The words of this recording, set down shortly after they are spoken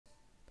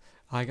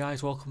Hi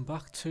guys, welcome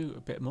back to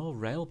a bit more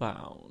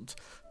Railbound.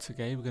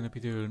 Today we're going to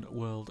be doing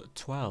World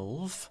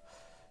 12,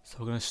 so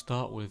we're going to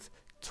start with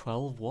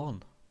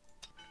 12.1.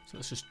 So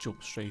let's just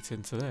jump straight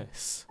into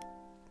this.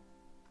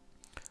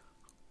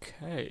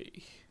 Okay.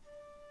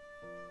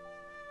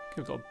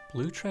 We've got a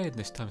blue train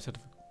this time instead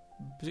of...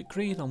 Was it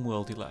green on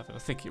World 11? I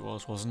think it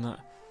was, wasn't it?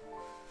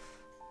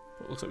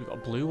 But it looks like we've got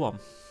a blue one.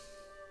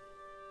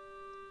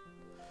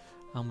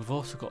 And we've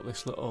also got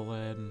this little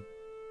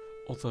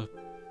other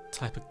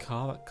type of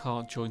car that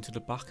can't join to the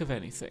back of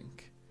anything.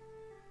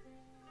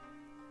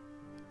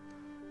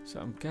 So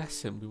I'm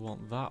guessing we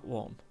want that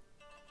one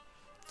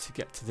to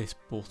get to this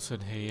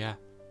button here.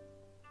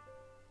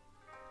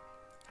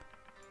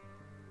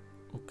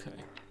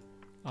 Okay,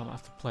 I'm gonna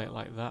have to play it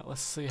like that. Let's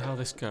see how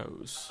this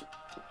goes.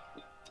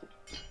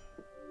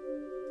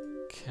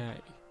 Okay,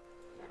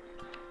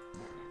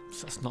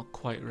 so that's not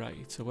quite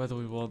right. So whether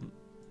we want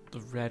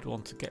the red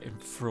one to get in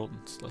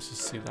front, let's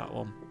just see that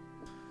one.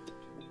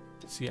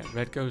 So yeah,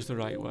 red goes the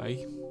right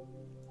way.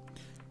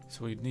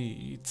 So we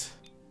need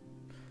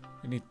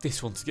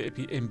this one to get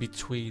in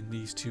between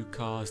these two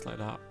cars like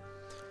that.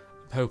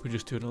 I'm hoping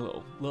just doing a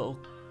little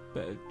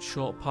bit of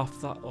short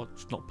path that, or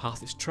not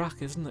path, it's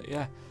track, isn't it?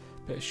 Yeah,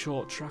 bit of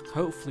short track.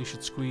 Hopefully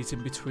should squeeze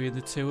in between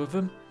the two of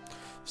them.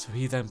 So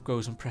he then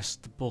goes and presses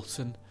the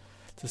button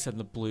to send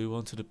the blue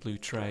onto the blue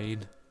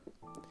train.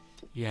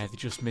 Yeah, they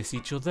just miss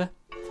each other.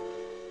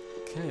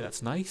 Okay,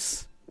 that's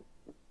nice.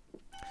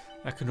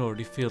 I can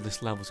already feel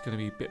this level's going to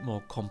be a bit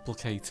more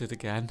complicated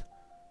again.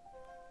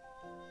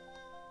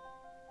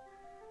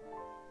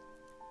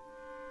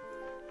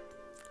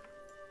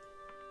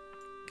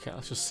 Okay,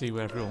 let's just see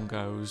where everyone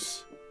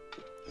goes.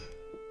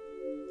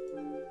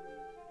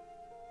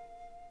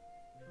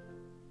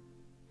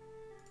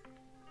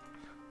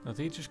 Now, did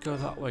he just go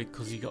that way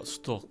because he got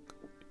stuck?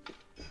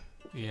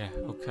 Yeah,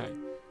 okay.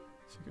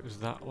 So it goes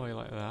that way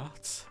like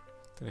that.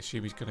 Then I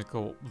assume he's going to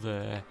go up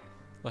there.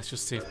 Let's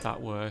just see if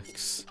that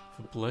works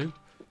for blue.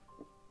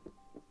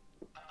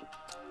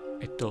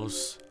 It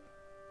does.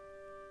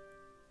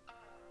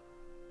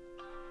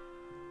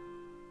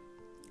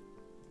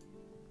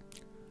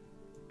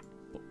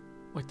 But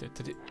wait,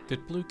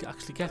 did blue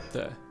actually get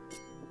there?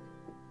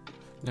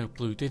 No,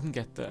 blue didn't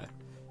get there.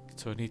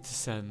 So I need to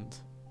send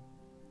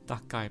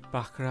that guy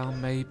back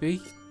around maybe.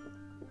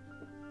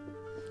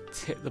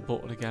 Let's hit the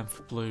button again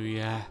for blue,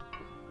 yeah.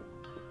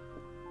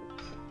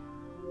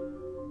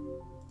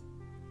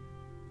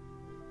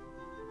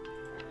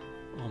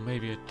 Or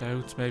maybe I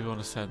don't. Maybe I want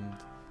to send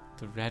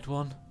the red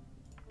one.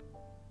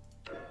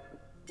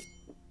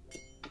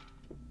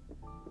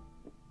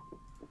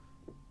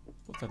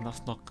 But then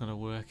that's not going to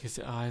work, is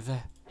it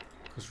either?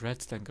 Because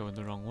red's then going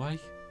the wrong way.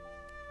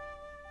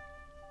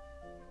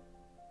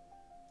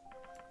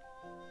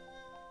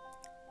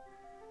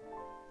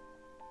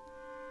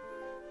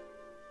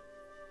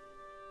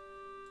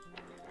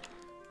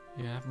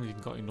 Yeah, I haven't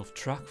even got enough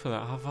track for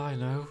that, have I?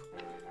 No.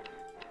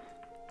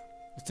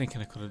 I was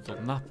thinking I could have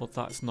done that, but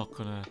that's not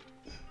gonna...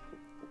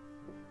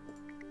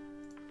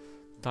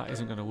 That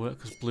isn't gonna work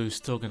because blue's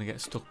still gonna get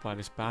stuck by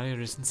this barrier,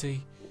 isn't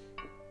he?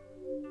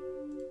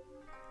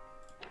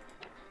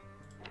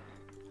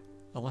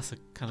 Unless I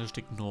can just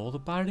ignore the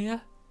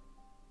barrier?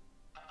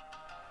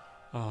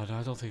 Oh no,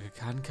 I don't think I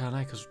can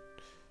I? Because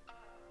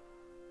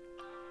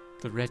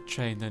the red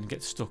train then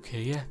gets stuck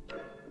here.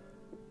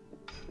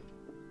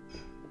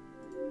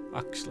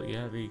 Actually,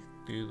 yeah,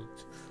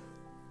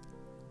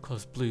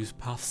 because blue's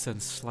path's then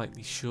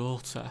slightly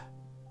shorter.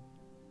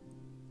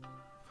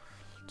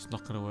 It's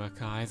not going to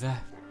work either.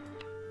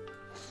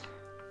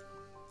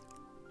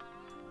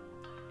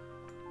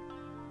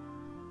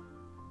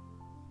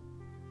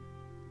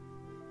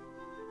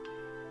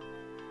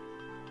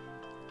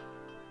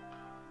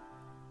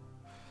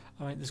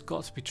 I mean, there's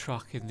got to be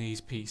track in these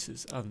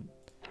pieces, and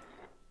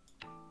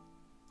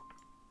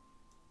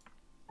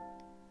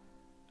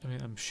I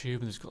mean, I'm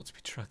assuming there's got to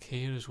be track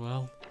here as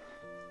well.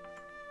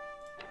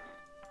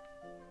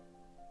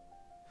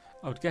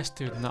 I would guess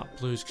doing that,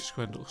 blue's just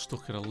going to end up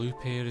stuck in a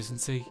loop here,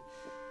 isn't he?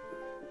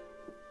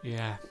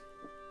 Yeah.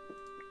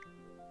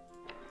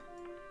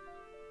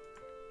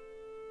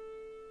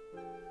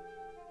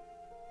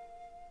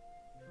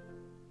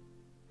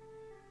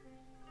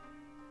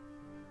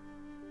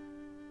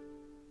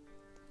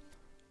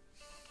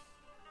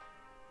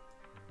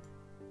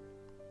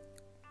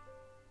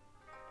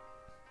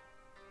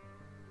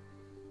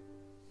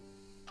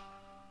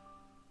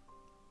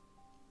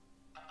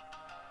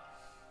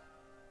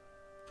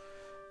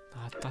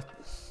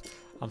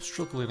 I'm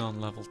struggling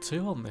on level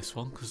 2 on this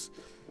one because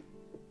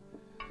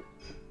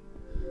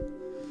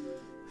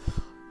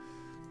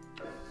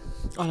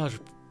oh no,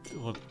 just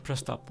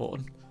press that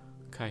button.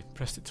 Okay,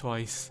 pressed it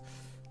twice.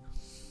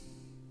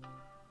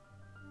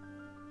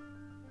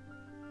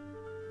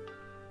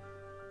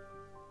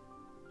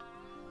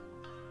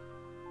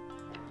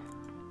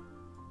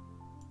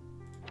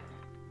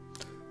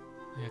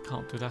 Yeah, I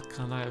can't do that,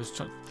 can I? I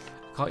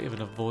can't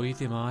even avoid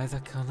him either,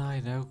 can I?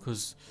 No,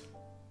 because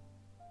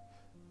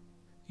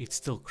he'd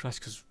still crash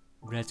because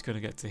red's going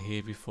to get to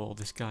here before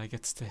this guy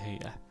gets to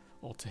here.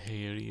 or to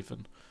here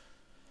even.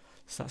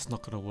 So that's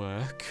not going to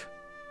work.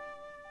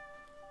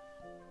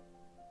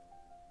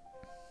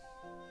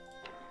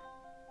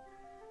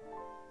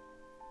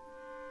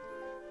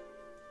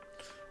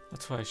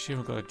 That's why I assume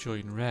I've got to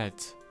join red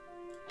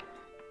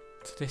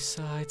to this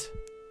side.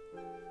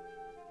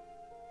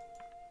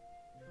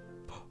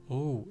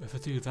 Oh, if I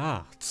do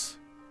that,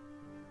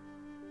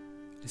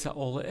 is that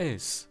all it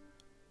is?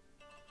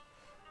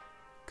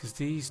 Because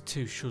these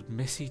two should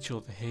miss each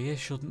other here,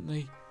 shouldn't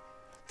they?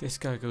 This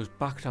guy goes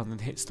back down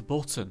and hits the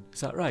button. Is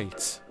that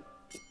right?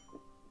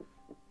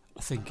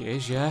 I think it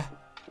is, yeah.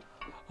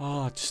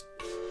 Oh, it's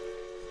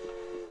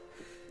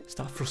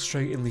that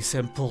frustratingly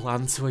simple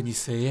answer when you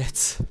see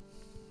it.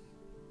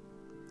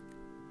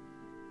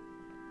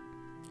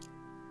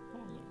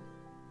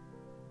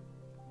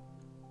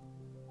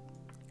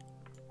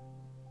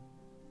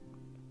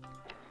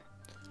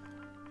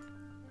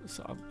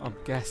 So I'm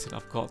guessing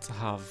I've got to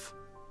have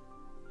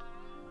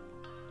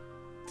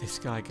this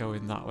guy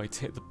going that way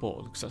to hit the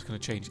button, because that's going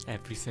to change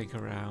everything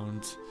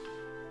around.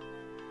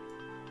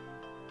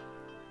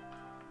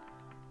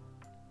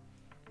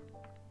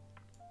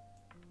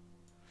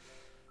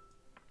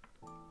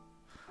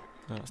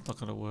 No, that's not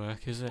going to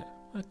work, is it?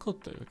 It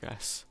could do, I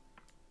guess.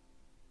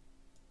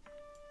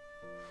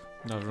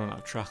 No, I've run out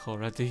of track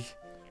already.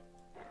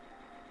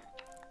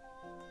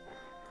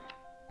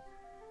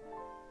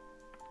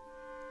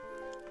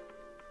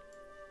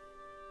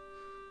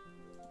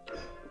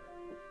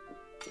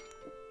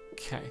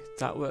 Okay,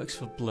 that works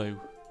for blue.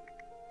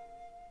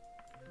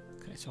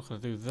 Okay, so I'm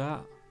going to do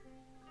that.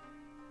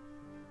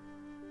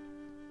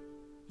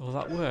 Will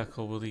that work,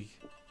 or will he...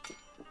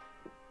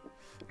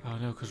 Oh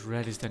no, because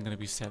red is then going to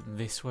be sent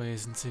this way,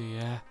 isn't he?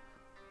 Yeah.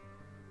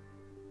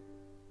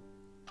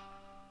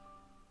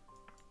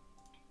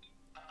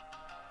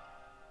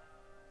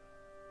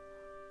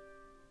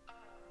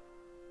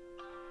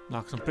 No,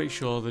 because I'm pretty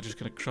sure they're just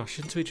going to crash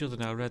into each other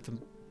now, red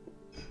and...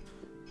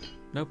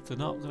 Nope, they're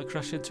not going to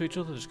crash into each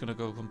other, they're just going to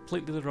go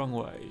completely the wrong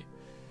way.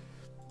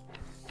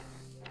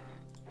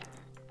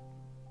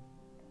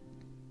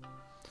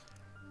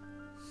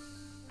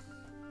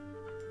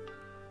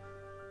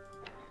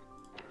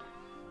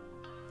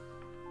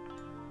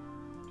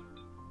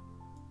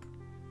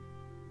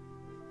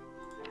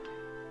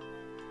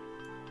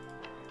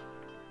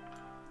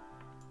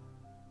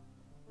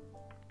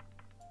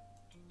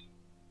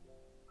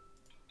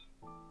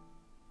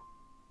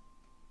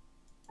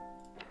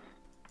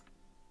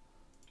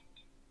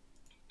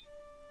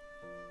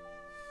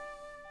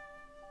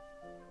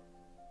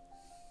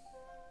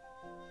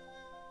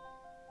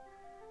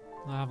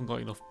 I haven't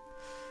got enough.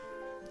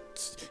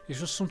 It's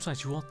just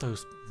sometimes you want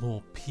those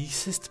more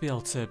pieces to be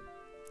able to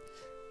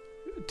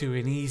do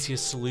an easier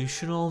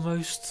solution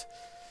almost.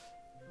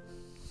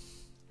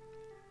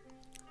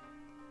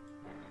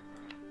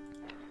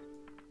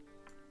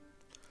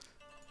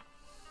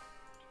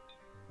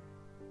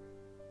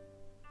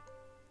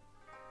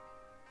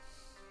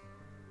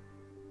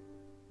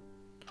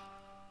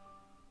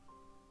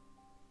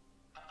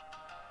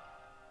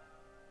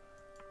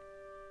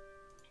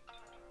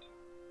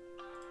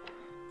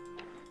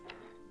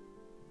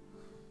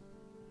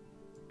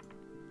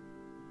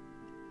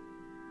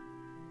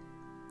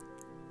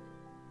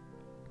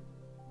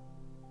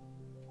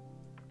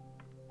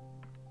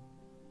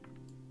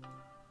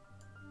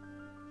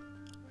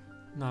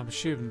 Now I'm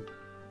assuming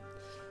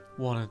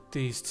one of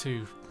these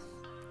two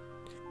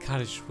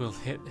carriages will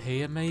hit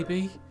here,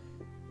 maybe?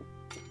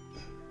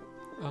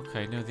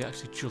 Okay, no, they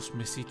actually just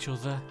miss each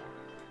other.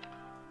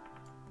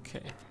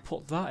 Okay,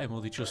 put that in,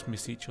 will they just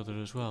miss each other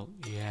as well?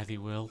 Yeah, they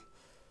will.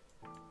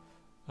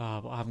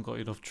 But I haven't got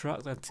enough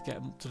track then to get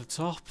them up to the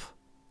top.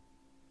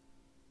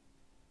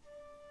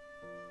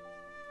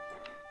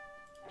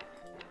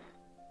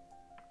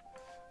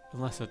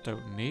 Unless I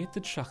don't need the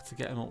track to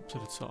get them up to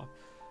the top.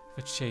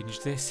 If I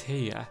change this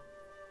here,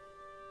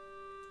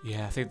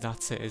 yeah, I think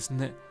that's it,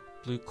 isn't it?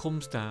 Blue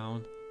comes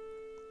down,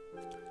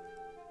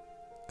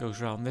 goes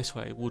round this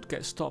way, would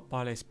get stopped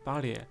by this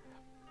barrier,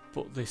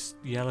 but this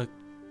yellow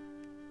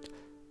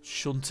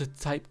shunter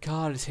type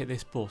car has hit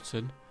this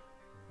button,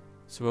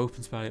 so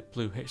opens barrier,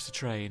 blue hits the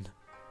train.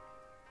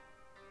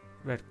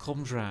 Red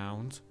comes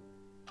round,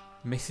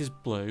 misses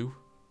blue,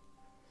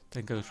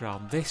 then goes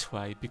round this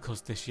way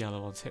because this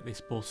yellow one's hit this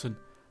button.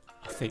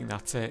 I think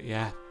that's it,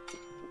 yeah.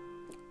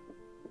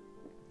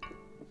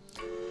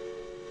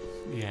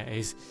 Yeah, it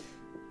is.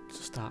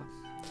 Just that.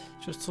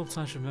 Just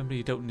sometimes remember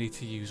you don't need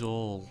to use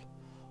all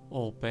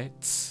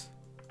bits.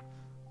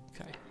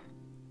 Okay.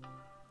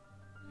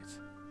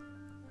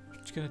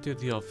 I'm just going to do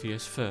the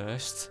obvious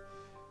first,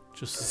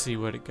 just to see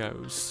where it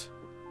goes.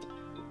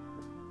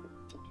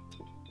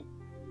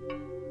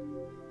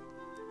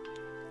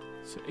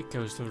 So it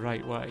goes the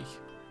right way.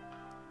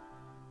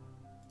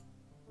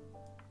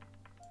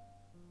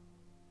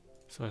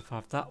 So if I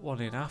have that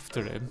one in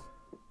after him...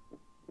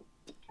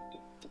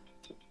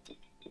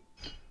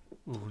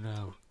 Oh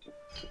no,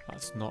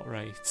 that's not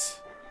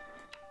right.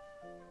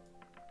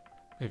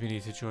 Maybe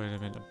need to join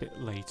him in a bit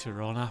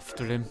later on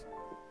after him.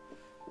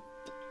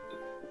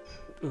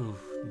 Ooh,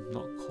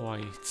 not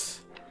quite.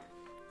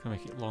 Can I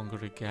make it longer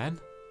again?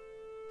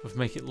 If I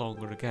make it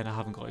longer again, I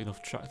haven't got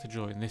enough track to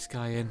join this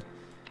guy in.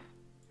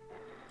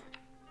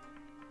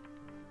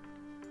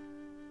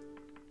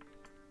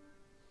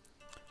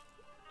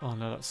 Oh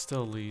no, that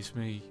still leaves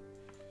me.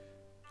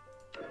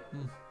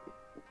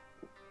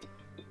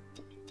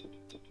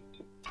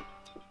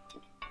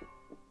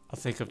 I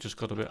think I've just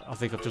got a bit. I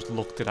think I've just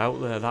looked it out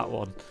there. That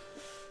one.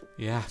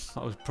 Yeah,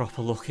 that was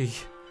proper lucky.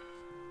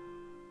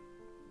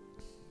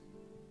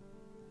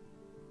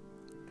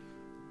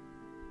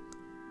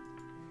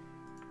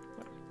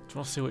 Do you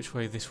want to see which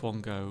way this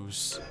one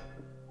goes?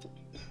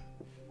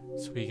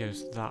 So he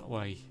goes that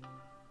way.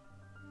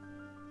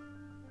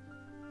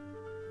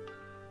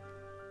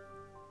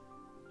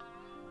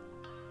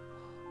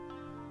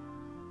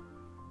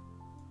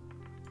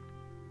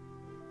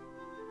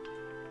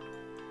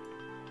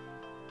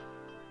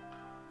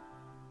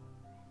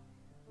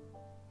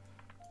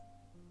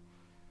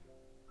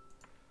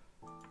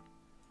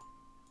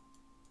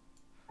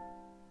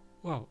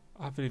 Wow,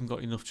 I haven't even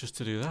got enough just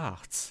to do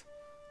that.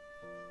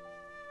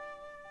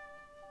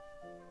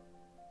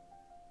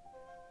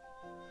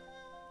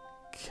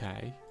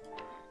 Okay.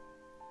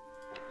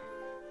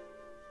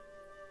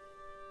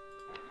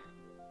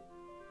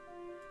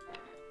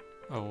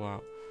 Oh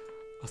wow,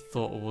 I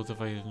thought I would have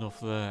made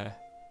enough there.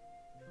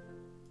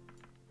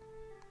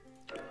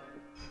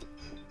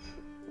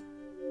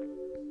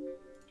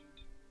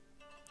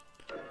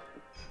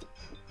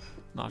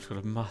 Now I've got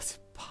a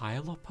massive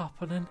pile up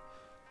happening.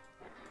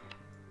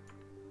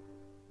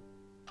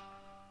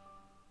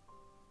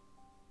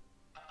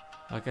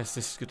 I guess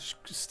this is going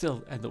to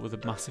still end up with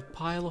a massive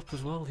pile up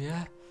as well,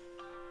 yeah?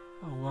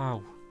 Oh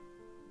wow.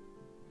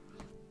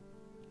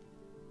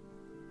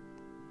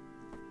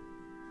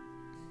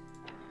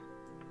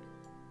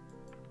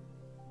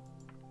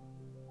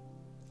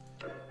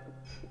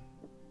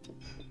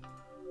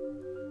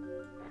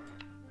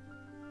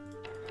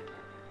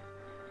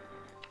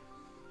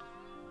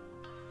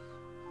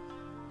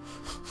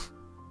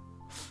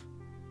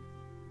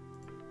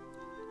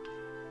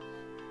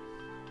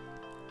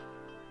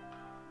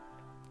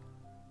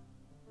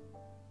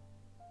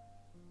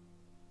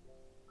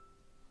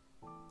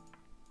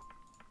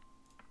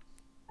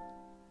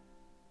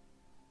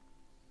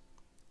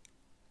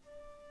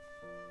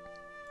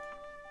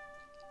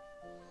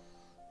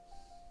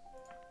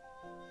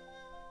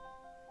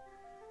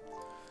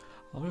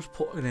 I'm just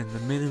putting in the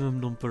minimum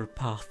number of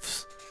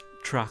paths,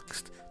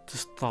 tracks, to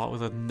start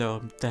with. I know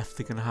I'm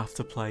definitely going to have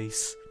to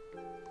place.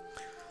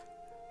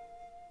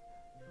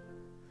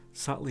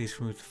 So that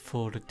leaves me with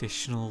 4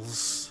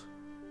 additionals.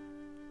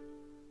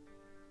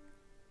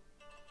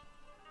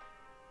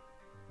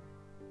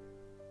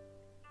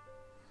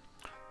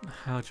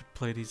 How do you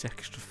play these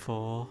extra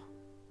 4?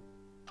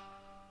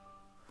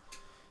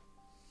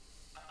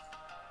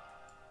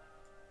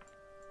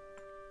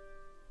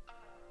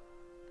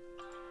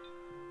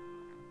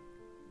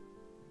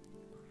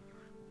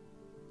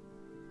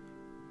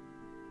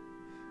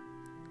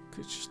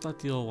 It's just like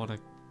they all want to.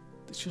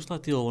 It's just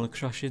like they all want to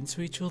crash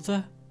into each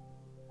other.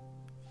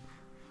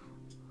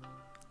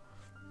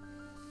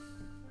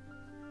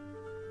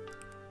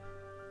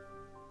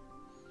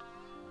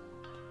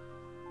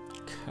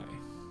 Okay.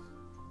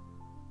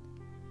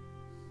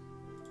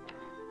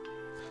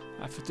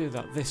 If I do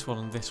that, this one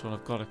and this one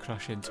have got to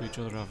crash into each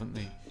other, haven't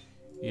they?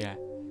 Yeah.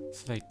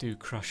 So they do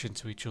crash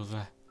into each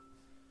other.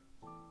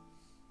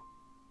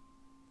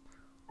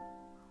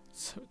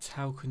 So it's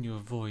how can you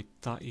avoid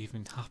that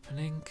even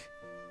happening?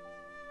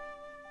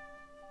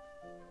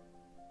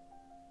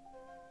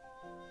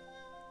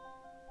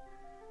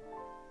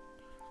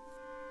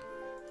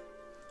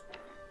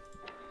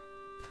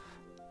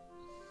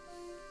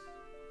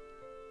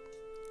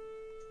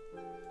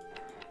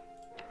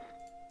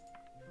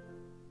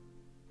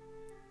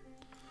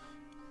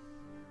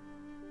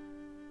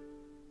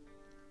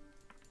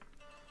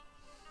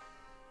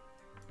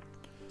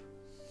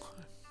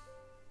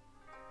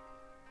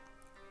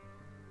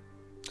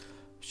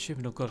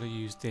 Assuming I've got to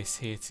use this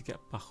here to get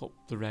back up,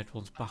 the red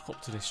ones back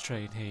up to this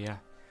train here.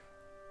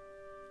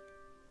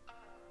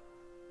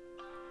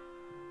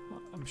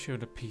 I'm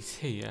showing a piece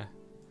here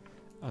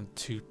and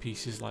 2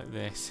 pieces like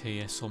this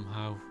here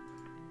somehow.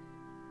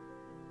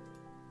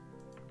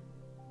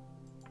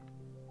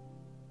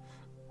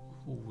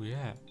 Oh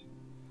yeah.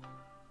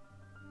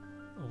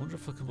 I wonder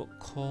if I can put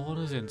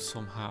corners in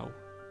somehow.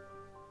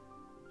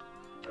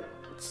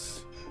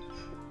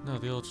 No,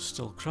 they all just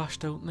still crash,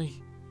 don't they?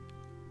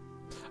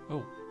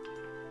 Oh.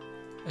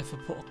 If I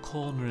put a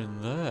corner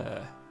in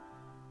there.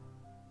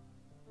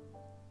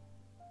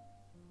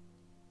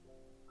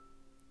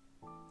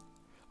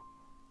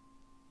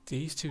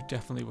 These 2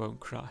 definitely won't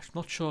crash.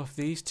 Not sure if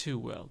these 2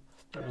 will,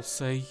 but we'll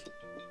see.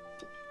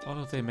 Oh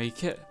no, they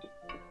make it.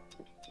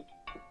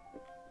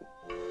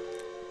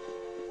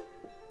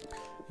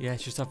 Yeah,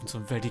 it's just having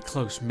some very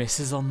close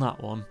misses on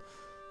that one.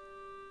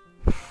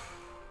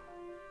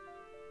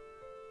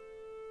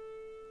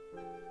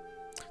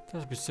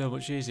 That'd be so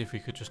much easier if we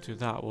could just do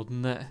that,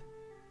 wouldn't it?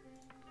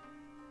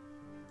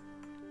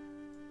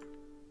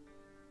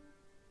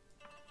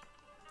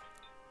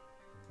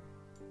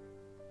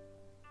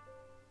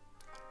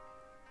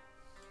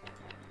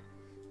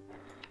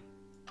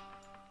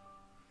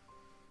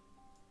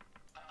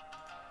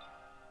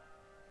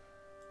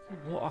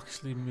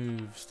 actually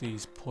moves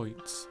these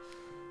points?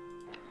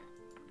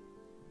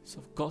 So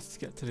I've got to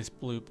get to this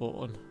blue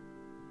button.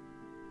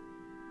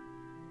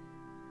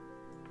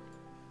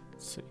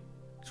 Let's see.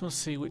 Just want to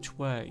see which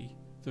way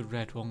the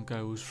red one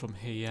goes from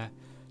here.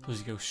 Does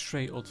he go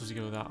straight or does he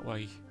go that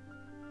way?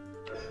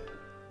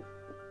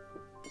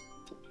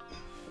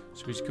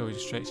 So he's going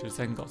straight, so he's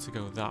then got to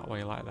go that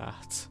way like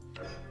that.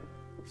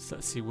 So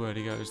let's see where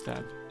he goes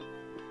then.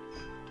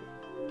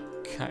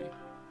 Okay,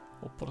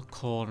 we'll put a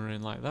corner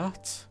in like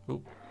that.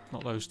 Oh,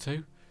 not those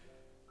two.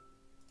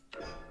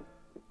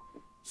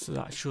 So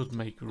that should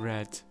make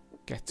red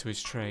get to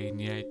his train.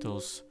 Yeah, it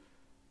does.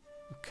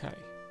 Okay.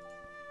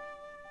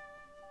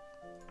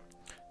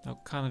 Now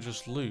can I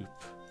just loop?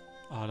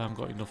 Oh, I haven't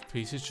got enough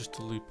pieces just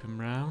to loop him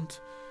round.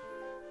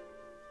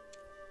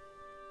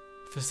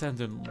 If I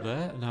send him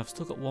there, and I've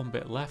still got one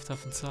bit left,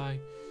 haven't I?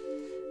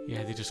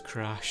 Yeah, they just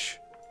crash.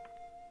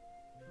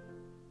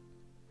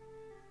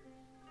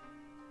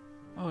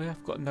 Oh yeah,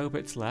 I've got no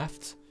bits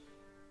left.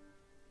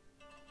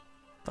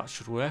 That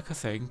should work, I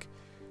think.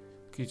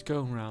 He's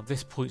going around.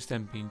 This point's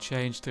then being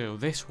changed to go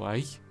this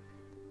way.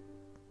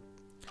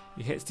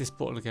 He hits this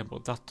button again,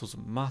 but that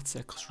doesn't matter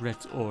because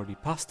red's already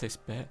passed this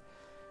bit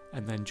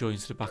and then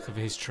joins the back of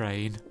his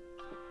train.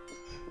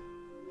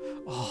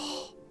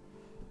 Oh,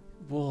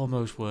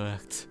 almost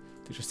worked.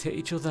 They just hit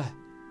each other.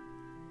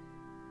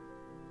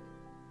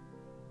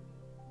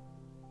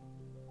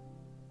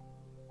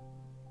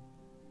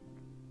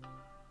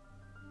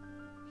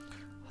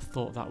 I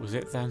thought that was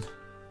it then.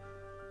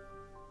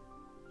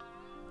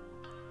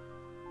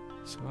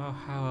 So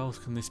how else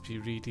can this be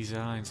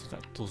redesigned so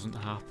that doesn't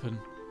happen?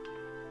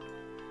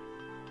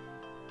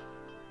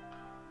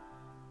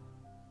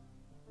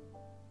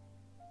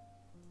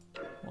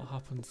 What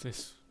happens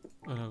this?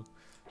 Oh no,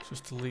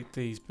 just delete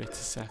these bits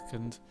a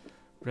second.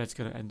 Red's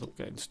going to end up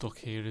getting stuck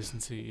here,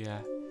 isn't he? Yeah.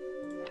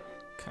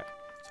 Okay,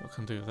 so I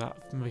can do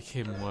that. Make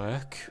him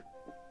work.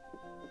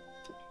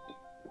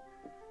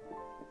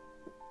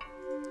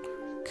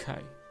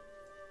 Okay.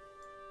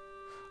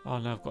 Oh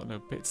no, I've got no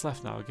bits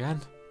left now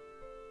again.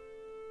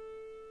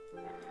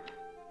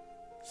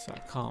 So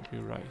that can't be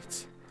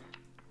right.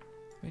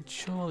 I mean,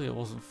 surely it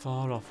wasn't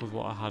far off with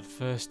what I had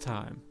first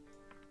time.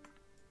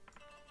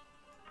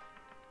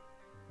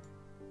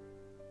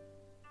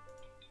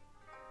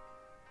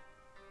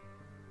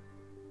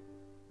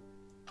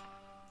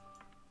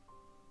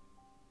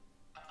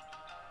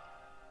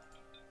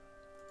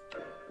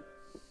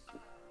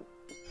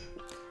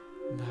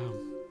 No.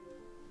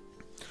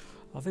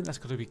 I think that's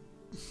got to be...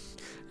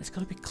 It's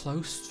got to be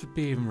close to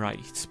being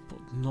right, but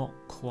not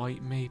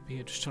quite maybe.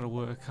 I'm just trying to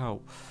work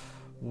out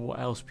what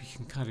else we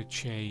can kind of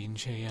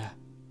change here.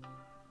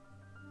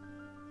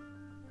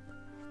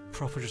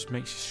 Proper just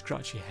makes you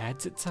scratch your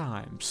heads at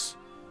times.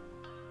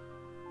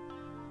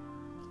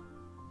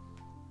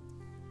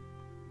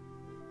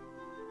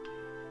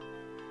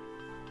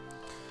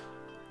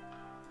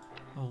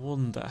 I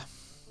wonder...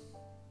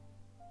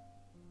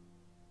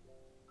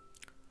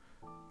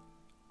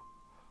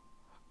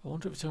 I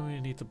wonder if it's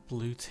only need the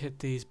blue to hit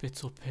these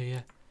bits up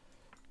here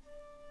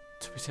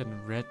to be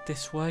sending red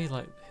this way,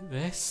 like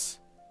this.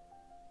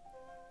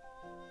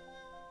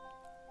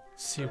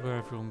 See where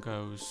everyone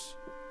goes.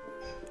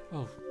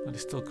 Oh, and they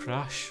still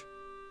crash.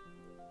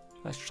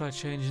 Let's try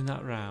changing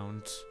that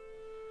round,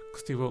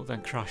 because they won't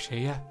then crash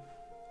here.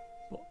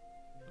 But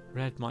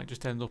red might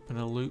just end up in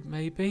a loop,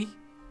 maybe.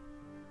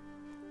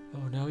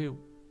 Oh no, he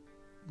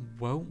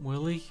won't,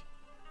 will he?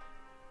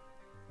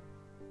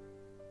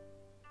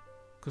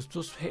 Because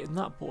just hitting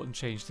that button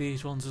changed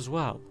these ones as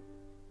well.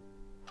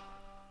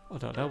 I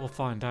don't know, we'll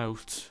find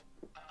out.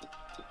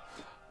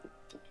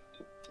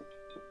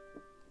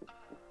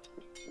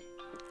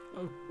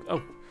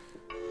 Oh.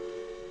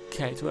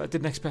 Okay, so I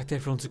didn't expect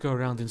everyone to go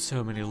around in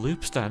so many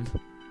loops then.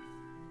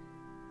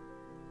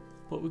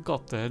 But we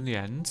got there in the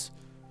end.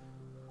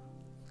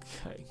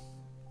 Okay.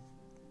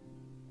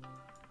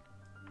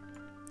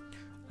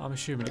 I'm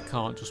assuming it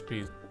can't just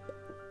be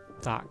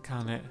that,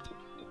 can it?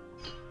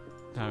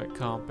 No, it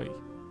can't be.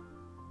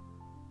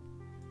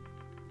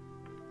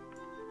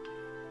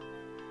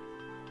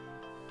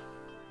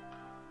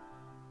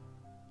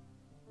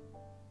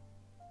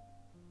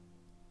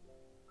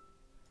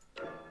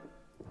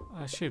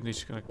 I assume they're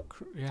just gonna,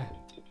 yeah.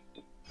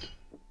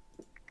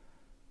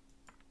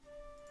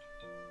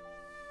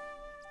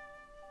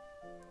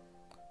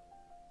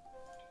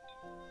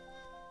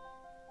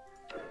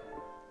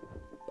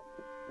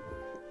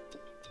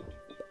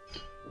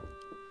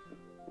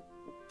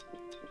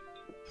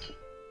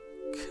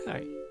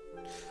 Okay,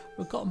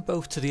 we've got them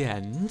both to the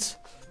end,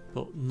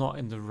 but not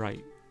in the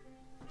right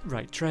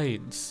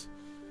trains.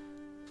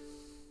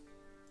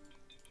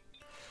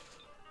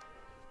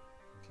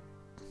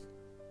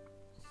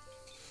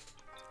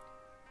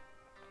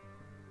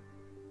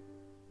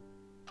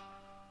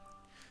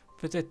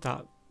 If I did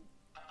that,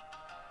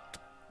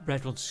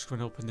 red one's just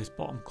going up in this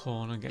bottom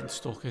corner and getting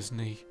stuck, isn't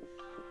he?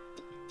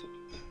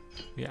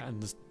 Yeah,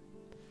 and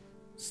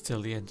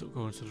still he ends up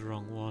going to the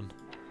wrong one.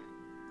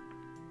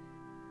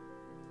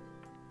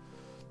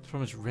 The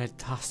promise red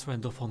has to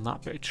end up on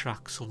that bit of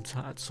track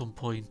sometime at some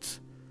point.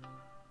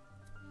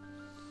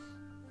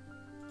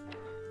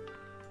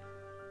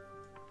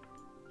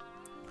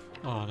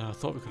 Oh no, I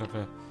thought we could have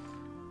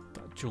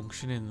that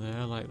junction in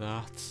there like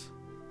that.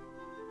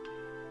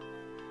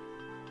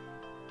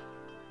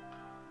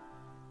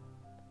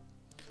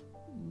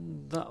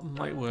 That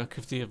might work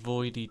if they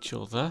avoid each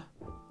other.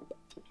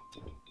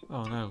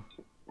 Oh no.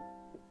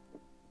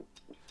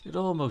 It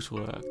almost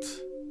worked.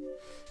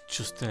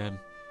 Just the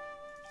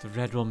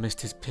red one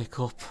missed his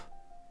pickup.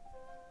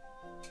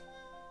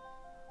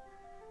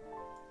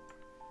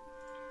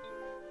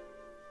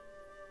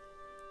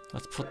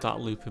 Let's put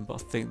that loop in,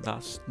 but I think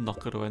that's not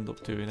going to end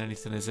up doing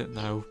anything, is it?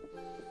 No.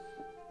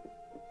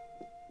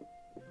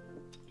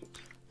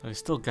 I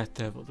still get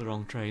there, but the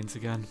wrong trains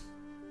again.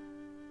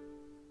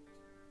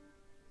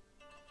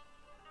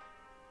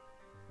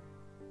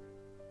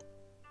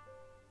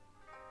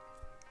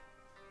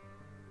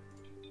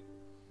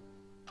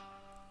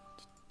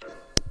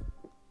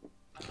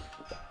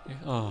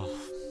 Oh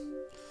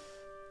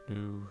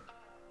no.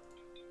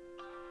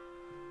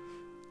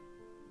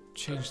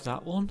 Change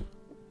that one.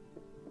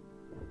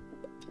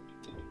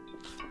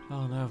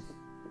 Oh no.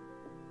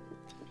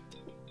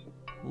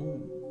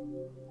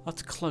 Ooh,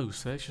 that's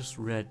close. It's just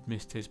red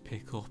missed his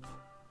pickup.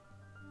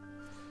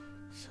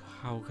 So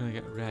how can I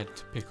get red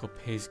to pick up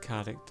his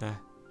character?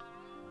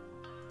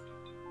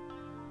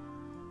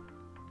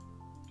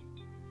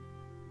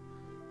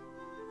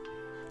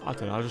 I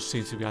don't know, I just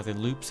seem to be adding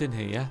loops in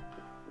here,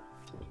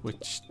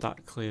 which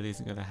that clearly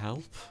isn't going to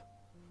help.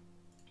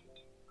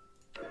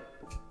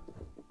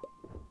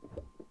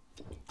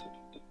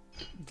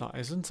 That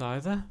isn't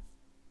either.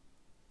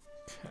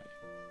 Okay.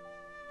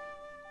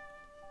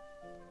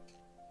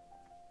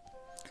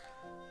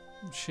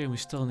 I'm sure we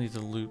still need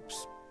the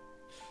loops.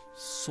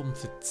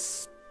 Something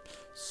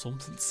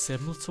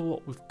similar to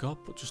what we've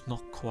got, but just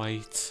not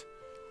quite.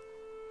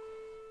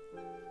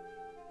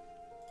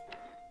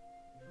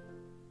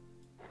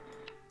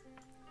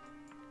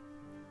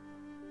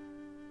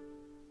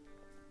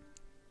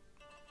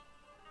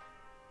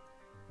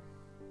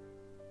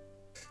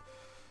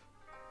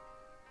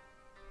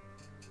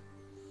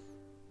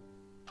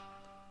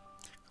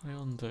 Can I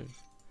undo?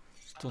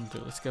 Just undo.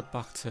 Let's get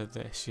back to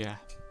this, yeah.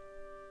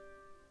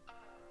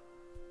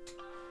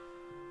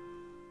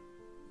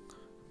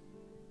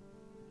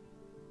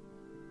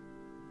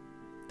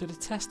 Did I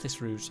test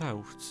this route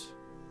out?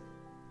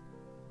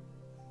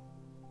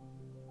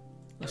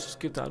 Let's just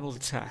give that another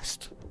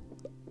test.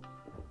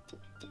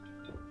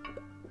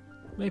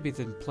 Maybe it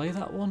didn't play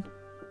that one.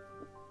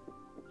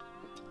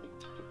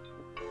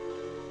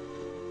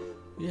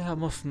 Yeah, I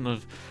must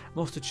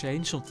have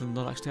changed something and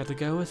not actually had to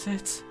go with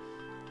it.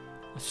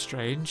 That's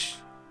strange.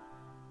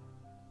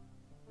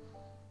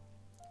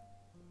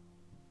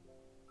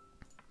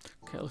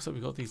 Okay, it looks like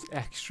we've got these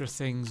extra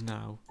things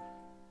now.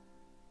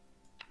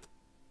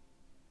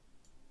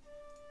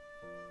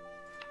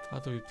 How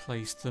do we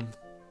place them?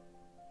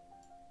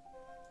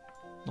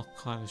 Not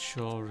kind of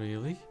sure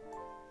really.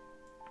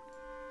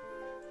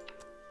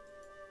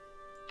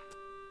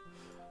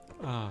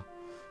 Ah,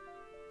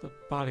 the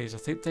barriers, I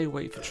think they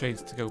wait for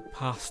trains to go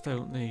past,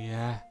 don't they?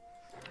 Yeah.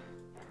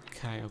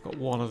 Okay, I've got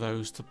one of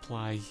those to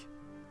play.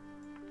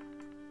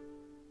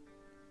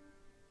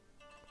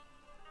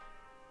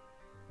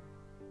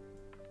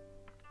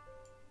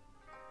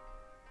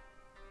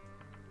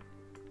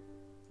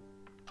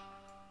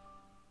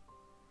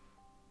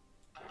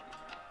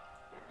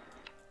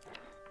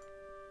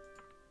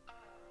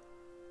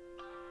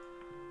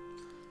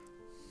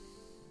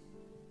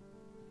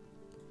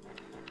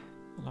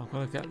 Well, I've got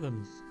to get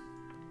them.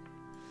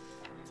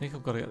 I think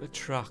I've got to get the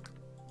track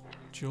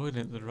joined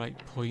at the right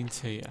point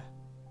here.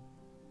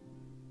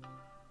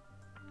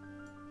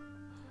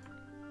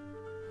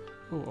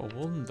 Oh, I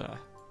wonder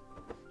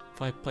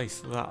if I place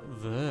that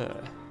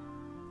there.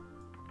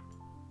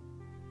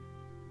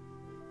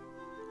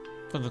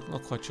 I'm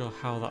not quite sure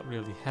how that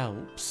really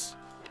helps.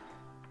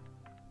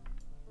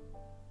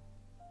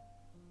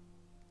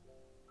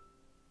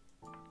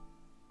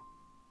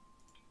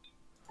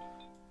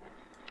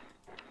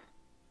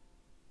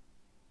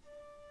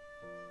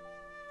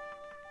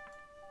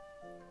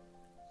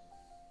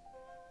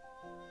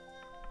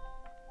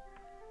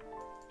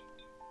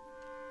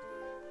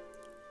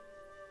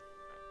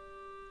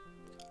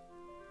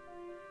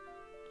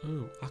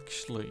 Oh,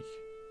 actually,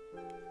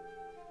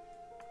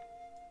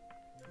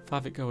 if I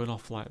have it going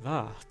off like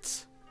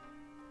that,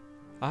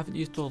 I haven't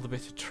used all the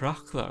bit of track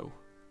though.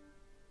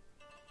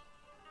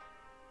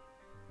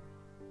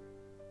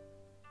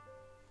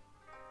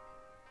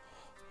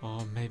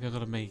 Oh, maybe I've got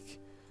to make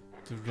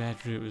the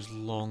red route as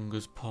long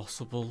as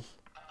possible,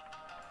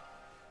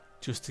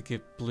 just to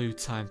give blue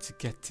time to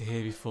get to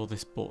here before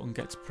this button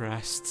gets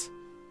pressed.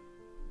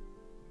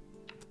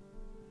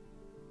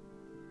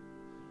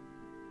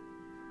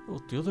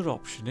 Well, the other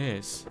option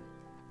is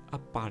a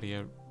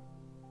barrier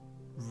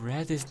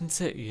red, isn't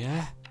it?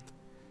 Yeah.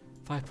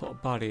 If I put a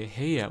barrier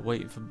here,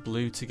 waiting for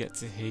blue to get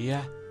to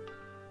here.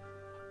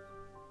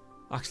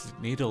 Actually,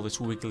 didn't need all this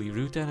wiggly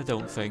route then, I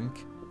don't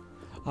think.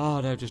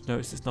 Oh no, just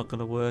noticed it's not going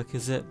to work,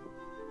 is it?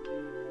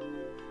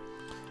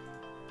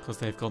 Because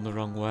they've gone the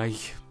wrong way.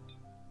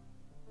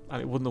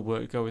 And it wouldn't have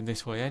worked going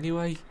this way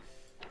anyway.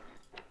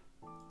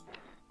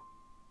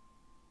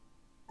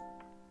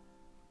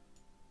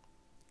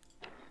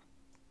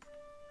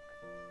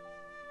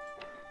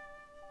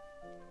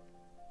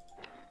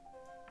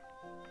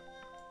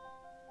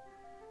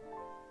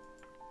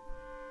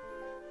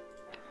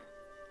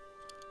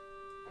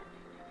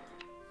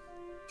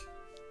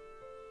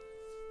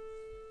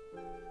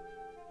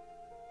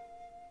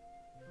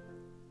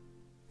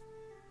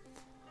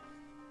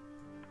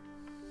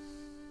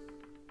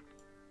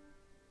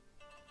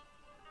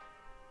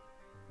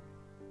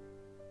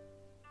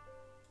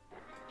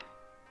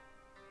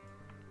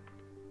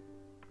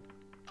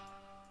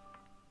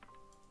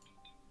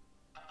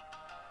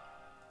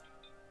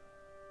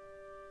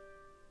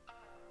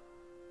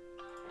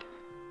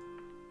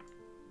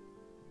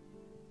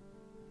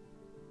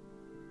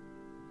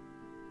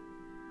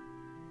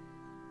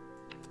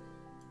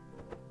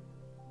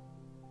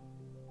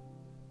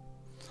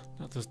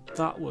 Now does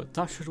that work?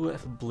 That should work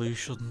for blue,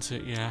 shouldn't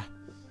it? Yeah.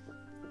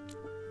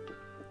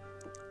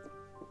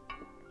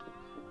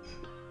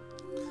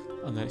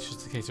 And then it's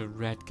just a case of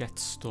red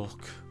gets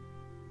stuck.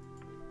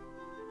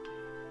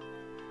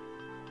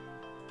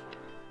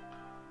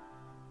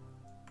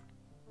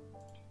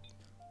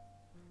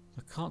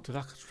 I can't do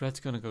that because red's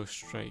going to go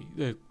straight.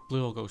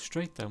 Blue will go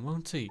straight then,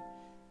 won't he?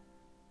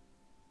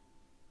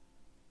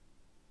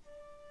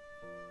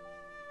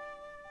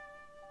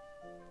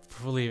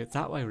 If we leave it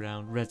that way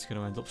round, red's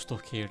going to end up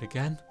stuck here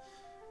again.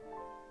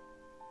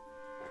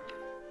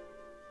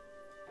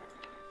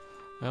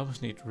 I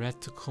almost need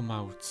red to come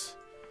out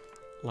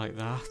like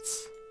that.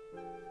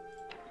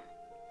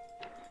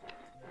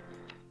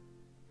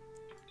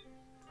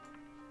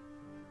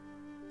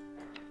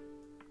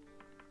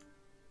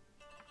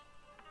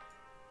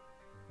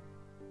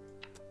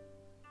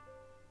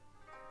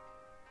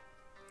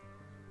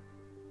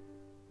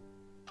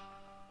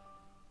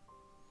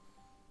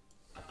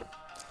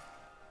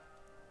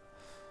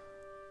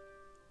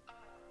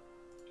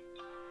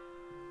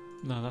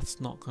 No, that's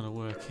not going to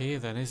work here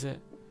then, is it?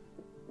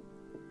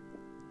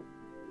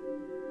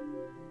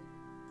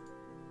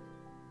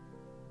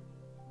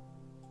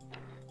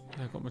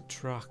 Yeah, I've got my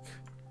track.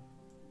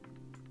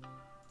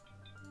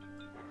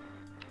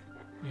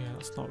 Yeah,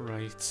 that's not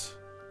right.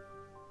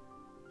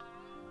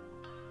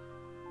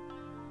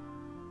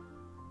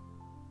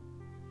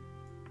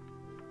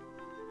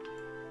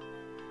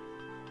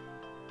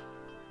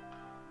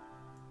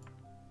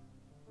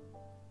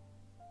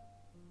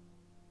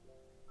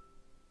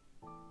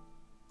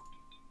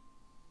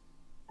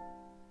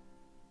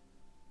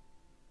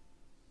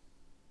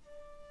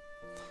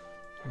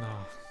 No.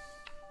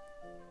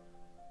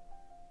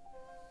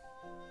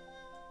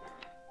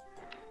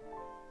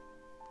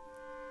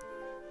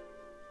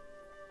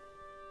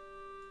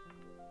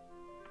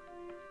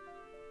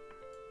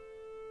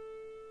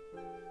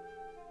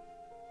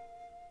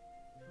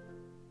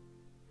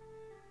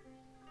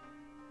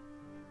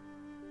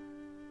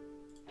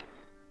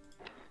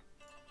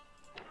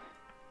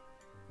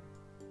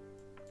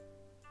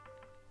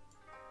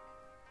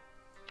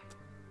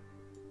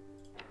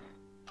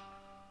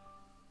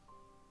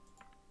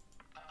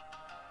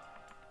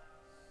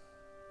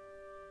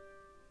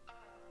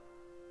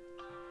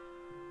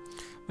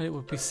 It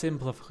would be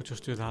simple if I could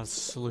just do that as a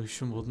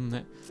solution, wouldn't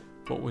it?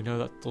 But we know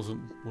that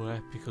doesn't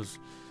work because,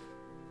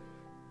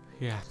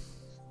 yeah,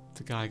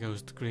 the guy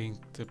goes to green,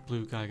 the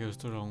blue guy goes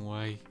the wrong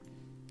way.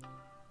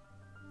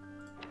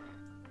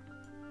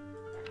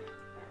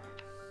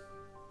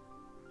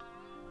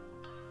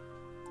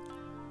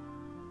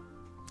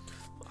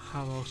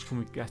 How else can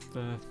we get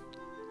there?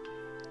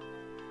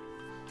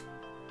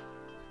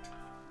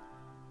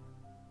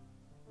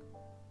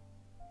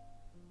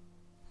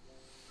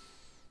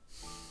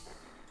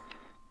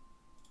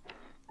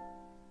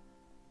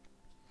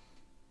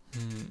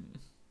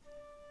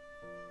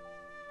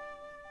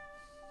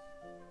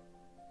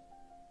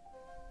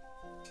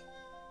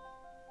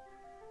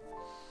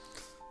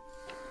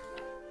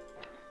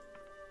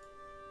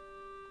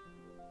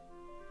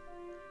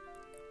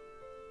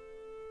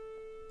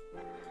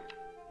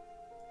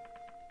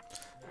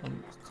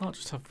 I can't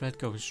just have red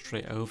going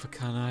straight over,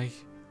 can I?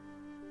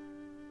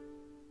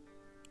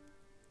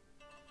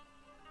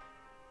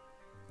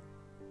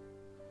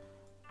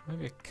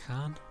 Maybe I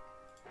can.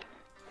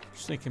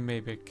 Just thinking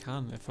maybe I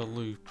can if I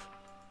loop.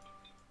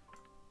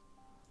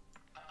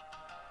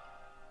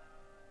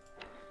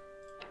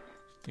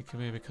 Thinking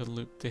maybe I could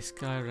loop this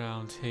guy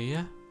around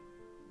here.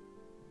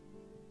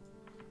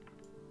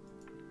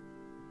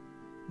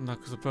 No,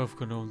 because they're both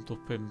going to end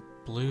up in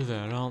blue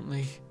there, aren't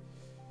they?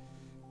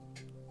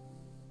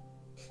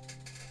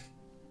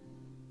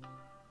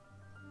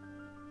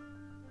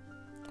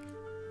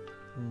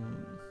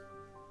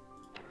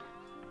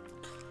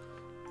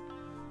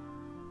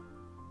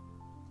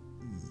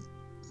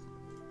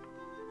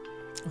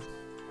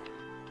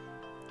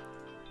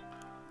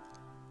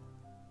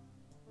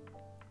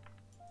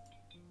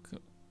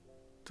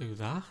 Do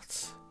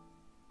that.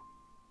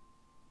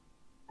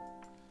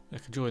 I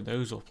can join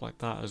those up like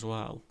that as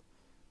well.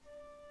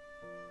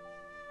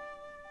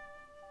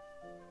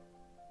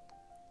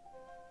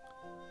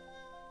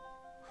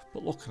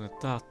 But looking at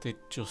that, they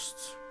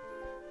just...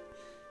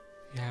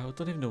 Yeah, I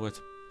don't even know where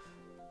to...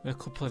 I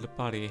could play the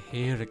barrier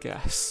here, I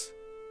guess.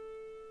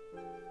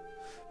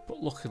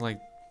 But looking like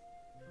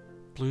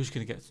Blue's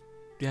gonna get...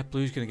 Yeah,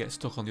 Blue's gonna get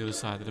stuck on the other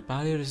side of the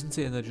barrier, isn't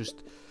it? And they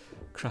just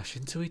crash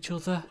into each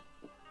other.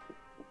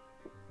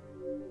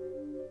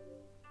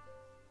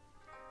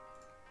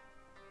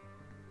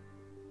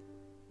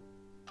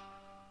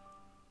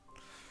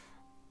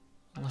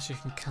 Unless you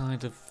can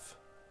kind of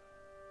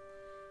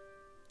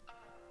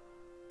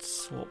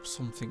swap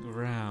something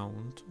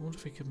around. I wonder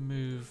if we can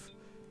move...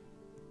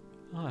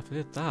 Oh, if I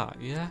did that,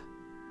 yeah.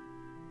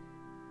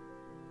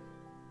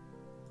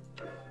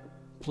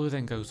 Blue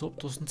then goes up,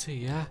 doesn't he?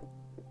 Yeah.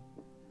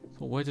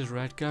 But where does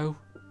red go?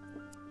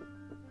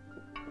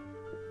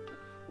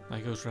 Now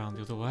he goes round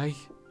the other way.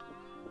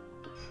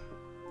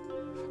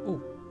 Oh,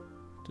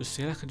 just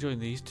see, I can join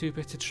these two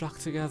bits of track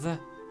together.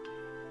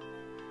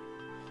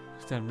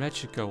 Then red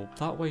should go up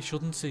that way,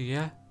 shouldn't he?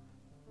 Yeah.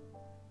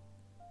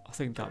 I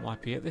think that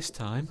might be it this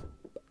time.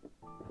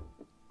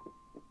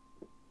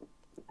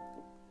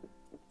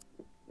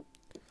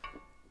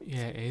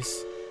 Yeah, it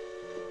is.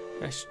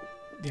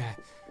 Yeah.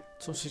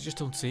 So you just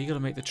don't see. You got to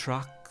make the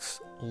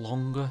tracks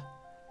longer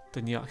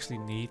than you actually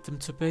need them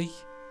to be.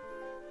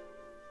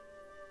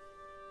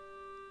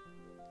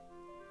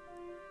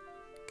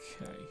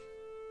 Okay.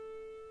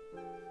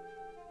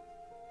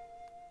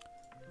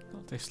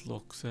 Now this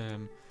looks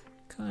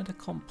kind of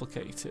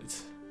complicated.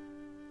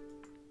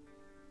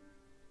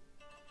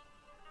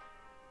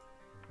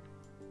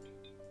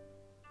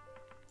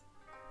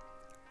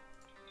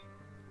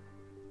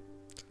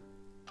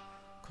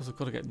 Because I've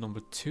got to get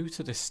number 2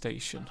 to this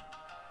station.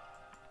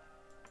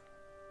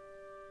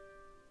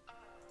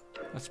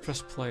 Let's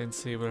press play and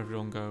see where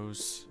everyone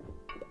goes.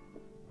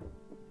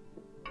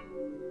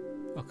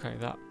 Okay,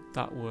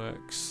 that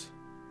works.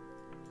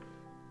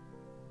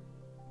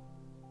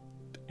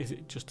 Is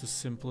it just as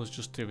simple as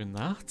just doing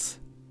that?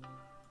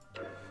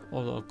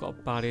 Although I've got a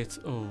barrier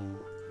to... Oh.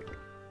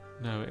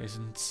 No, it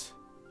isn't.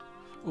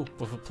 Oh,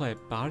 but if I play a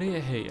barrier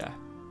here...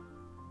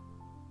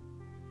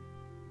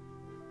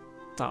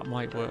 That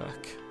might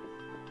work.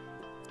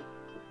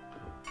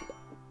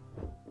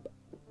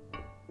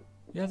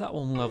 Yeah, that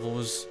one level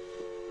was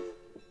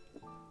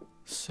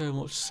so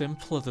much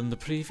simpler than the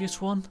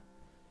previous one.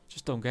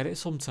 Just don't get it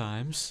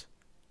sometimes.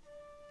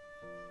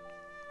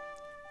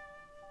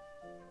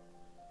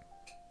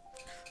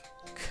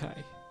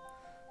 Okay.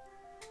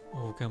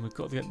 Oh, again, we've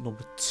got to get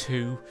number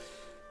 2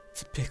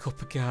 to pick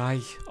up a guy.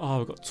 Oh,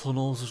 we've got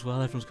tunnels as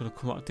well. Everyone's going to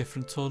come out of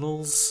different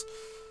tunnels.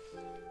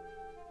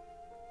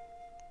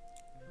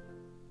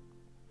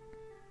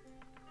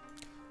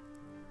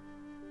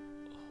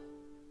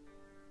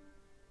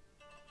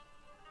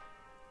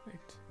 Wait.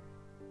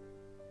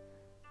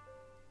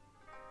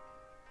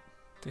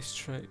 This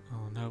tray.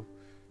 Oh no.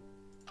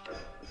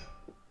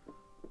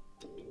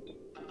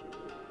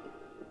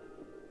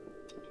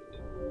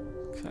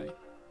 Okay.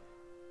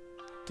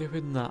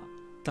 Doing that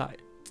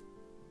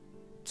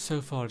so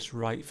far it's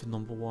right for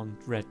number 1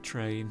 red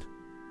train.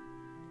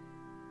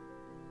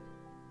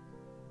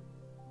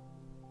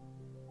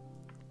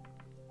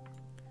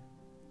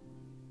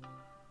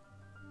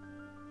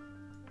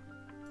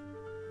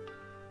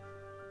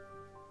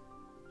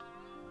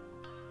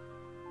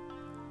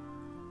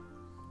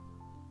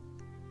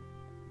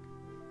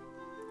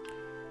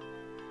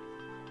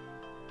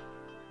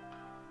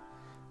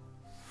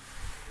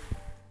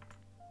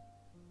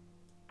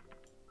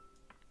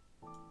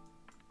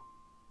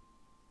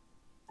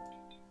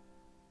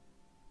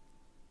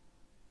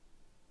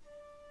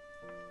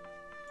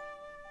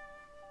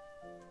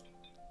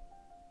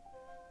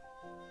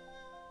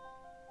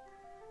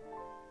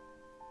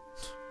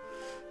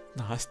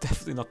 No, it's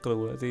definitely not going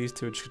to work. These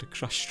two are just going to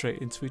crash straight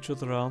into each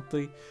other, aren't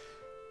they?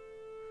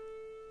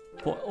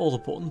 But all the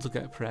buttons will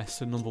get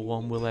pressed and number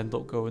 1 will end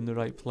up going the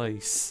right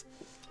place.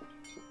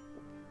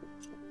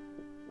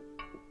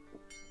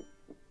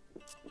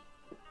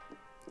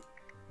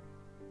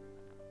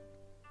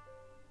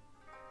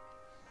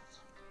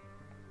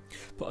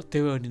 But I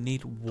do only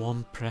need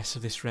 1 press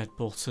of this red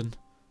button.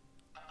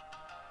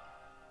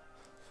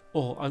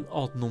 Or an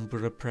odd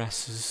number of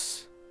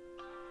presses.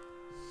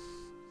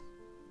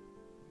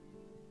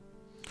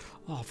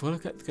 Oh, I've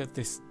got to get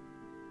this.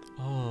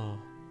 Oh.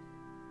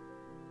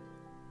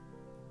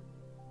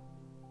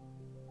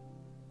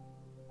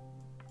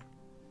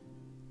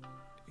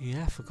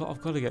 Yeah, I forgot.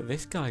 I've got to get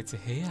this guy to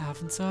here,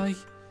 haven't I?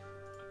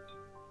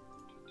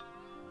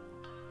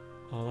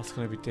 Oh, that's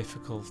going to be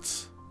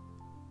difficult.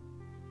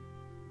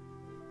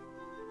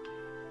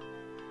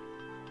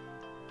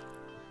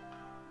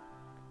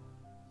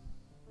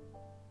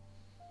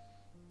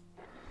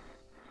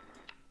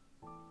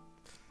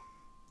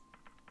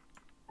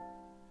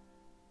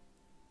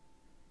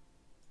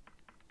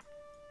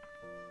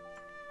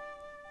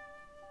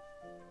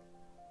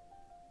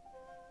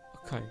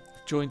 Okay,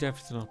 I've joined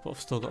everything up, but I've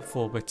still got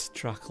 4 bits of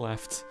track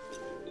left.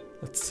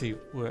 Let's see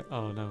where.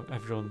 Oh no,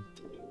 everyone.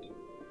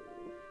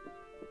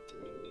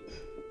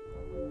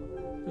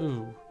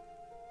 Ooh.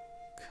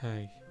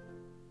 Okay.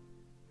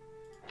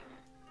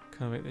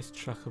 Can I make this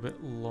track a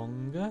bit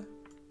longer?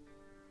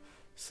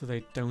 So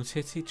they don't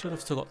hit each other?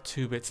 I've still got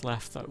 2 bits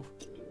left though.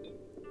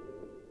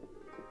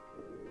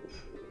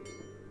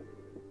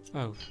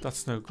 Oh,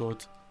 that's no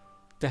good.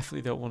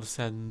 Definitely don't want to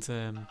send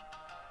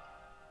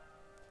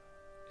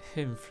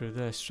him through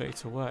there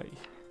straight away.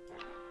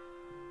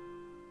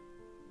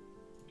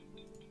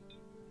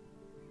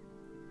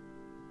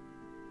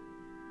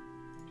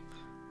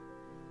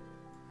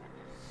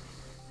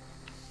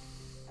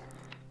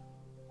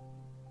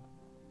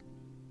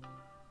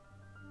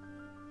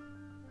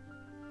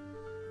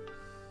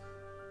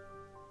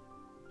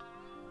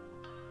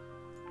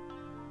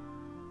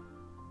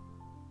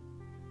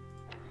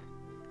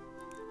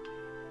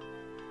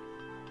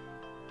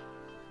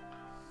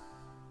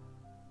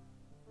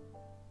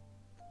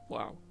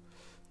 Wow.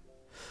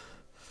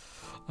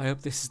 I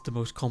hope this is the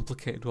most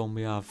complicated one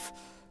we have,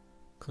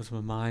 because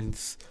my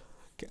mind's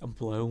getting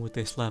blown with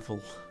this level.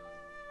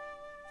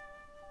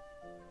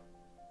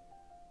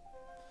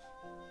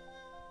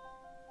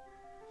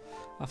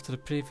 After the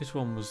previous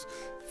one was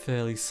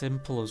fairly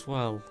simple as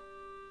well.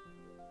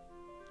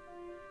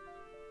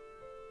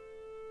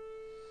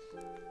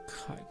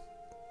 Okay.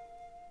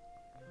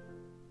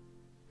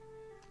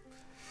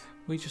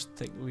 We just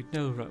think we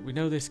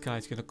know this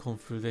guy's gonna come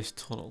through this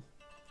tunnel.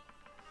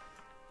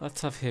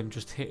 Let's have him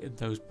just hitting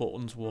those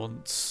buttons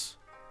once,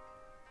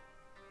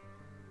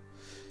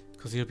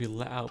 because he'll be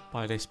let out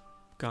by this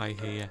guy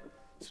here.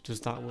 So does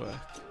that work?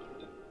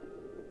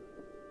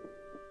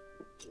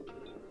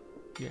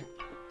 Yeah.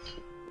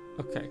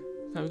 Okay.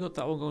 Now we got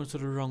that one going to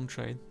the wrong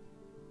train.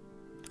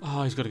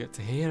 Oh, he's got to get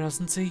to here,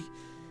 hasn't he?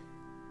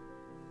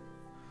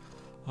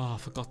 Oh, I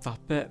forgot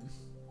that bit.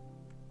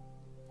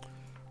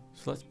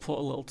 So let's put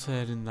a little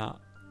turn in that,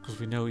 because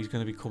we know he's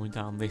going to be coming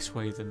down this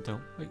way then,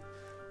 don't we?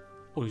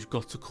 Or he's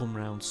got to come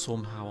round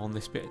somehow on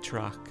this bit of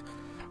track.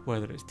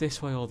 Whether it's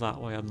this way or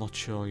that way, I'm not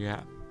sure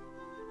yet.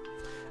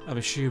 I'm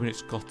assuming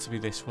it's got to be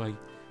this way,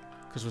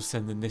 because we're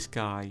sending this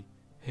guy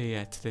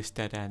here to this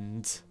dead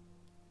end.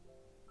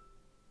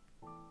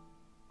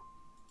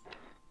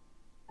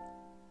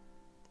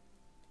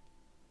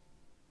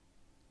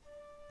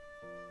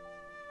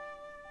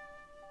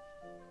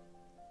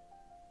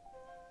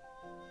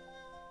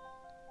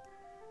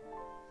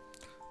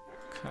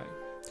 Okay,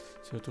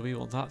 so do we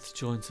want that to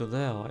join to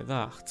there like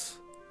that?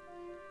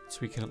 So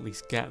we can at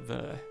least get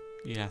there.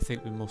 Yeah, I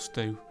think we must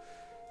do.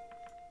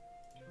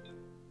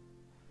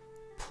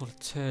 Put a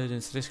turn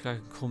in so this guy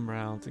can come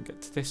round and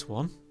get to this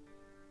one.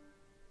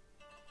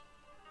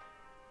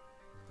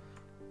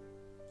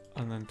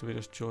 And then do we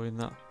just join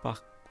that back?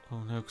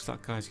 Oh no, because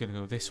that guy's going to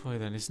go this way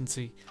then, isn't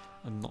he?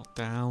 And not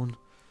down.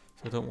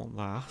 So I don't want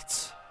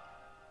that.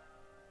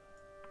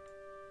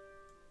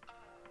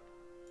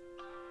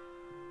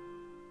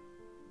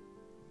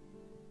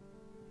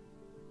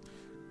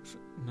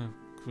 No,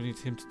 we need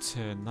him to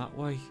turn that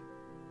way.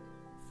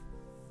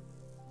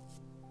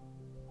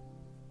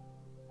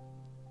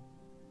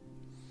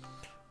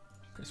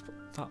 Let's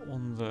put that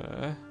one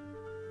there.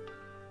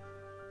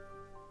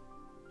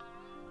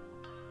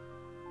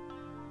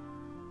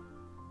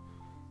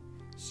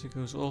 So it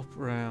goes up,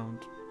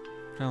 round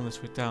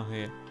this way, down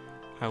here,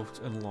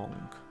 out and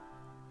long.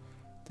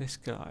 This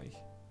guy.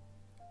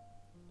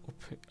 Up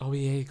here. Oh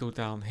yeah, he'll go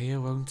down here,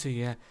 won't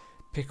he? Yeah.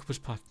 Pick up his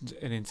pattern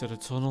and into the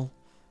tunnel.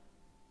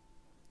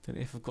 Then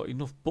if I've got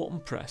enough button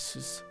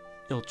presses,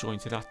 he'll join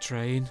to that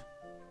train.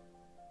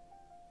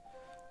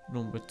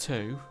 Number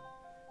 2.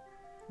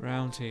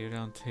 Round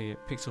here,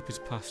 picks up his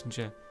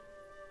passenger.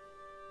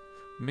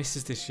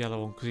 Misses this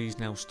yellow one because he's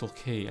now stuck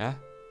here.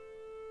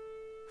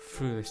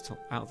 Through this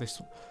tunnel, out this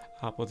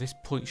tunnel. Well, this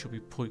point should be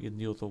pointing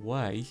the other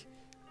way.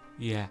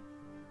 Yeah,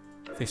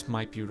 this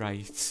might be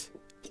right.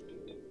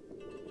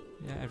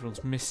 Yeah,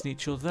 everyone's missing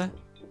each other.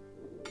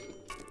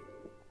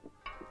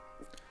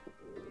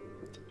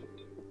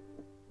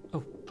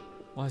 Oh,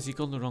 why has he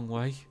gone the wrong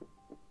way?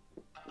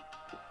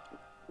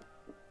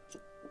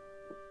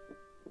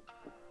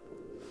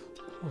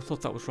 Oh, I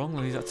thought that was wrong.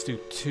 Then he's had to do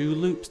 2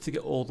 loops to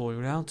get all the way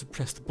around to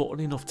press the button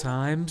enough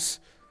times.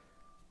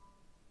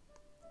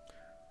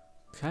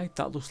 Okay,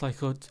 that looks like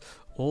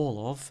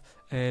all of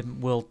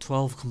World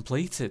 12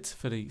 completed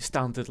for the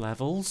standard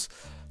levels.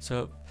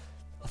 So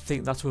I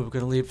think that's where we're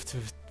going to leave it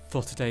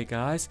for today,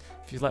 guys.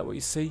 If you like what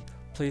you see,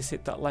 please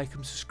hit that like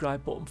and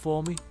subscribe button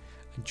for me.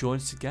 And join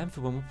us again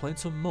for when we're playing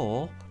some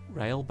more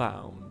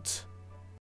Railbound.